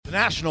The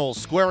Nationals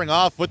squaring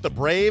off with the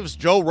Braves.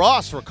 Joe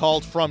Ross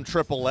recalled from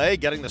AAA,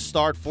 getting the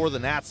start for the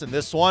Nats in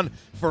this one.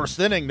 First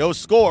inning, no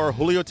score.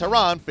 Julio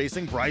Teheran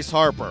facing Bryce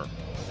Harper.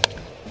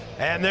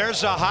 And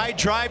there's a high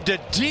drive to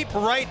deep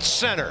right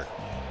center.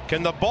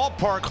 Can the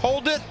ballpark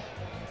hold it?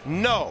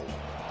 No.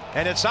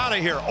 And it's out of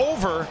here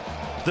over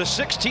the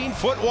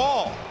 16-foot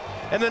wall.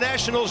 And the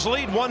Nationals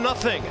lead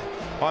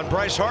 1-0 on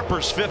Bryce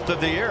Harper's fifth of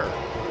the year.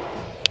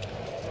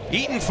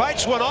 Eaton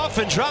fights one off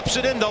and drops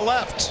it into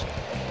left.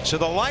 So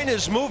the line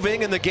is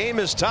moving and the game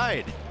is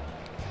tied.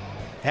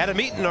 Adam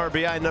Eaton,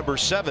 RBI number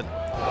 7.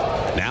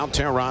 Now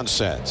Teheran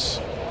sets.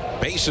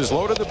 Bases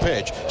loaded, the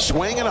pitch.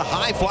 Swing and a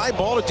high fly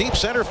ball to deep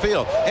center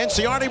field.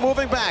 Enciardi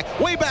moving back.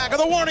 Way back on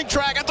the warning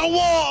track at the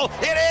wall.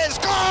 It is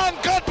gone.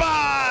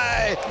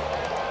 Goodbye.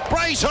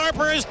 Bryce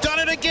Harper has done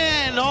it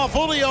again off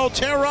Julio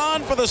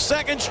Teheran for the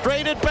second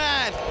straight at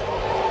bat.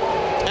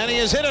 And he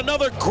has hit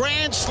another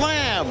grand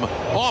slam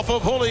off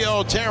of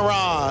Julio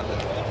Teheran.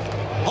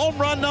 Home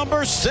run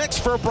number 6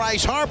 for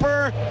Bryce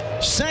Harper.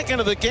 Second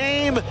of the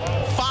game.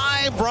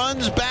 5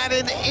 runs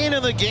batted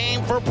into the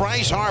game for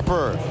Bryce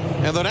Harper.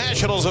 And the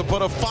Nationals have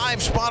put a 5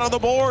 spot on the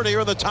board here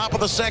in the top of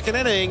the second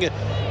inning.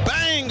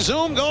 Bang,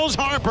 zoom goes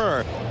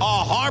Harper. A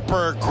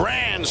Harper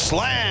grand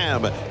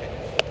slam.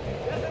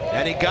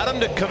 And he got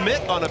him to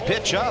commit on a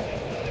pitch up.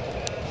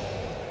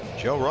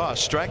 Joe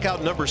Ross,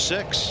 strikeout number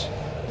 6.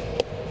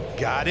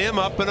 Got him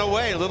up and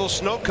away. Little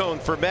snow cone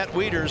for Matt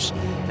Wieters.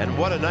 And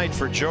what a night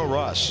for Joe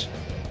Ross.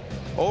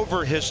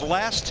 Over his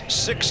last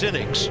 6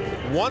 innings,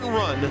 1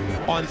 run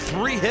on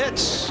 3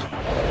 hits.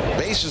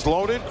 Bases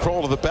loaded,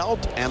 Kroll to the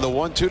belt, and the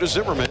 1-2 to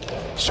Zimmerman.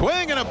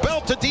 Swing and a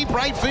belt to deep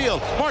right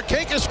field.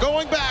 Markakis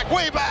going back,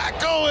 way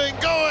back, going,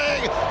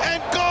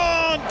 and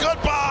gone.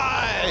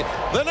 Goodbye.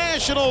 The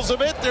Nationals have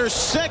hit their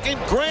second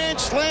grand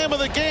slam of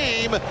the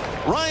game.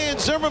 Ryan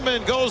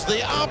Zimmerman goes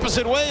the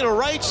opposite way to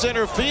right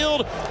center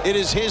field. It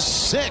is his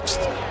 6th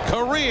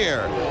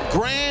career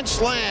grand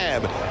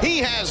slam. He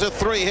has a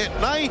 3-hit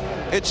night.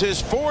 It's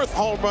his 4th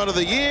home run of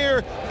the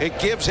year. It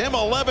gives him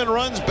 11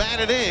 runs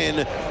batted in,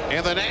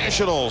 and the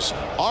Nationals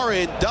are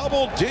in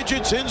double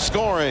digits in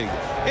scoring.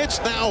 It's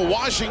now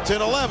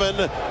Washington 11,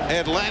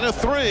 Atlanta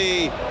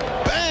 3.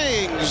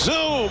 Bang,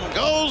 zoom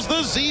goes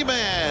the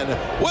Z-Man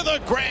with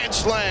a grand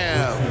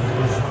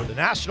slam. The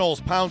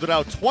Nationals pounded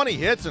out 20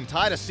 hits and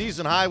tied a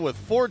season high with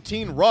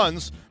 14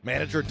 runs.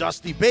 Manager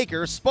Dusty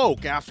Baker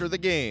spoke after the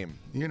game.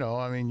 You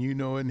know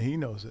it and he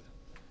knows it.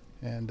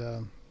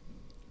 And,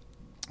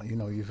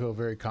 you feel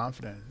very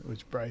confident,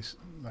 which Bryce,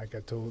 like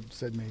I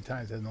said many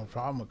times, has no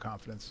problem with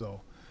confidence.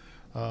 So,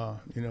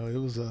 it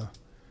was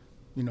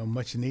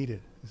much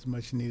needed. It's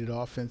much needed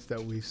offense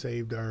that we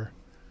saved our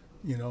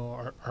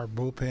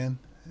bullpen,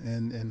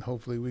 and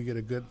hopefully we get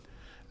a good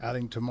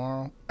outing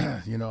tomorrow,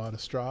 out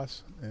of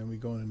Strauss, and we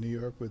go into New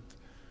York with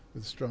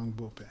a strong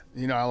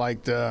bullpen. I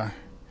liked,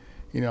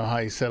 how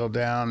he settled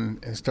down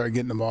and started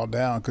getting the ball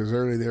down, because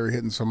early they were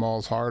hitting some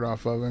balls hard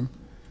off of him.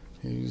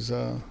 He was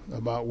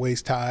about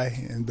waist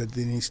high, but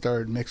then he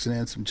started mixing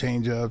in some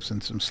changeups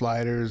and some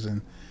sliders,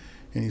 and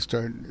he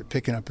started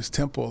picking up his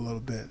tempo a little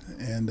bit.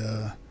 And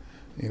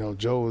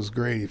Joe was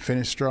great. He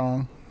finished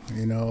strong.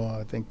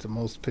 I think the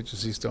most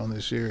pitches he's thrown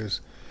this year is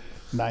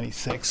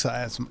 96.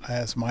 I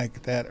asked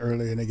Mike that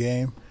early in the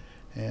game,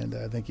 and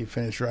I think he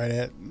finished right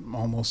at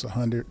almost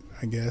 100,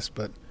 I guess.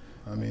 But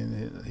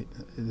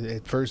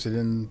at first it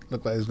didn't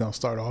look like he was going to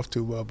start off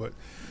too well, but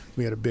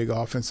we had a big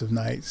offensive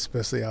night,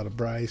 especially out of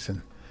Bryce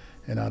and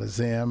out of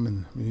Zim,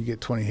 and when you get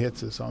 20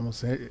 hits, it's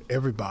almost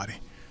everybody.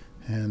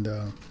 And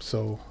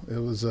so it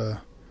was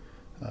a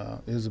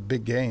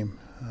big game.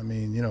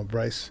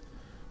 Bryce,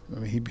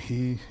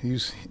 he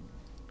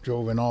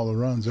drove in all the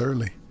runs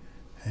early,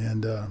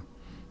 and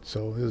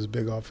so it was a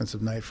big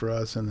offensive night for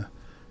us, and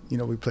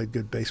we played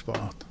good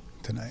baseball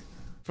tonight.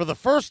 For the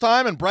first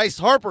time in Bryce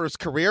Harper's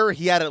career,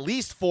 he had at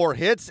least 4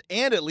 hits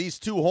and at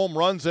least 2 home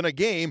runs in a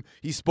game.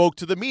 He spoke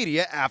to the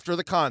media after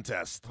the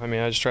contest. I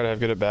just try to have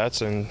good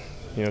at-bats and,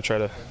 try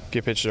to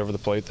get pitches over the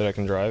plate that I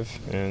can drive,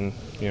 and,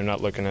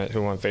 not looking at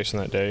who I'm facing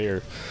that day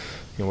or,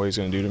 what he's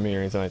going to do to me or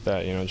anything like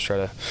that. Just try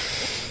to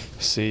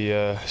see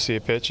a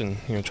pitch and,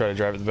 try to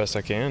drive it the best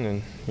I can,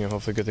 and,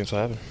 hopefully good things will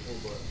happen.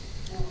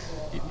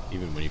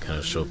 Even when you kind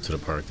of show up to the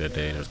park that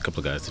day, there's a couple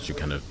of guys that you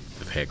kind of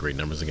have had great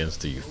numbers against.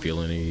 Do you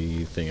feel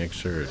anything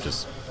extra, or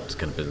just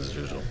kind of business as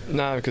usual?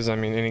 Nah, because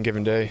any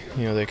given day,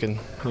 they can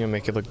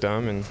make you look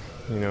dumb, and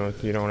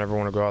you don't ever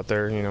want to go out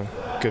there.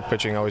 Good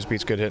pitching always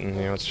beats good hitting.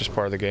 It's just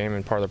part of the game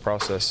and part of the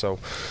process. So,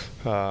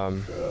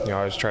 I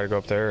always try to go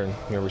up there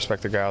and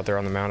respect the guy out there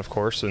on the mound, of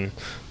course, and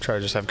try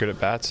to just have good at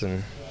bats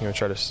and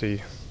try to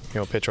see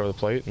pitch over the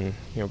plate and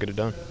get it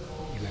done.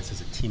 You guys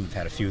as a team have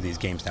had a few of these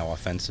games now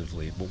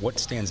offensively, but what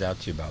stands out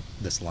to you about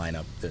this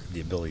lineup,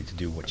 the ability to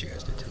do what you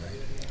guys did tonight?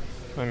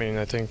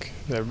 I think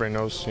everybody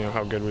knows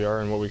how good we are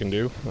and what we can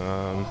do.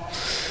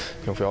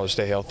 If we all just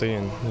stay healthy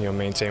and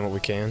maintain what we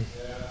can,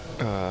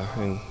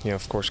 and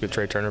of course get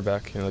Trey Turner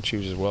back, that's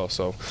huge as well.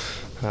 So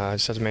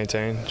just have to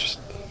maintain, just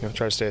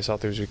try to stay as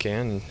healthy as we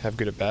can and have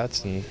good at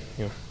bats, and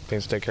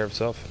things will take care of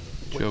itself.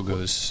 Joe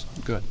goes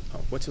good.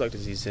 What's it like to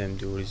see Zim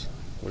do what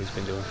he's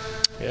been doing?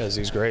 Yeah,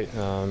 Z's great.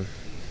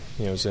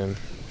 Zim,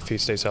 if he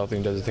stays healthy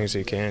and does the things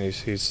he can,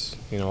 he's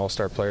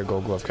all-star player,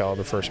 Gold Glove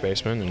caliber first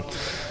baseman,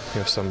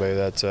 and somebody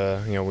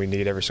that we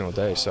need every single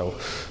day. So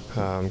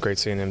great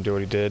seeing him do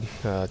what he did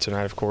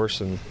tonight, of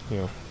course, and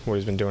what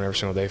he's been doing every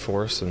single day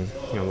for us, and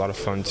a lot of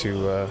fun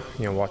to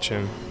watch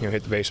him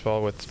hit the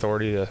baseball with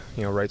authority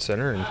to right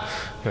center, and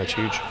it's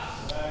huge.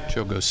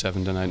 Joe goes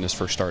 7 tonight in his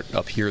first start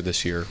up here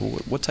this year.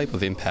 What type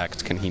of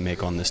impact can he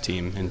make on this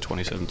team in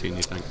 2017, do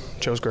you think?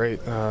 Joe's great.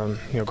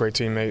 Great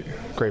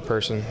teammate, great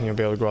person. Be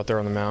able to go out there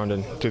on the mound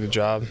and do the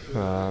job.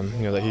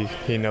 That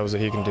he knows that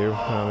he can do.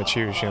 It's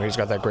huge. He's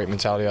got that great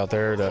mentality out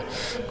there to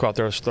go out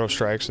there, throw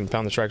strikes, and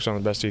pound the strikes on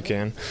the best he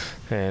can.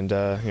 And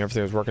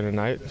everything was working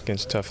tonight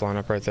against a tough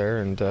lineup right there,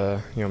 and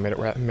made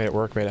it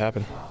work, made it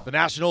happen. The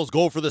Nationals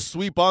go for the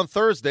sweep on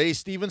Thursday.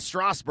 Steven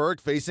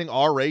Strasburg facing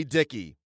R.A. Dickey.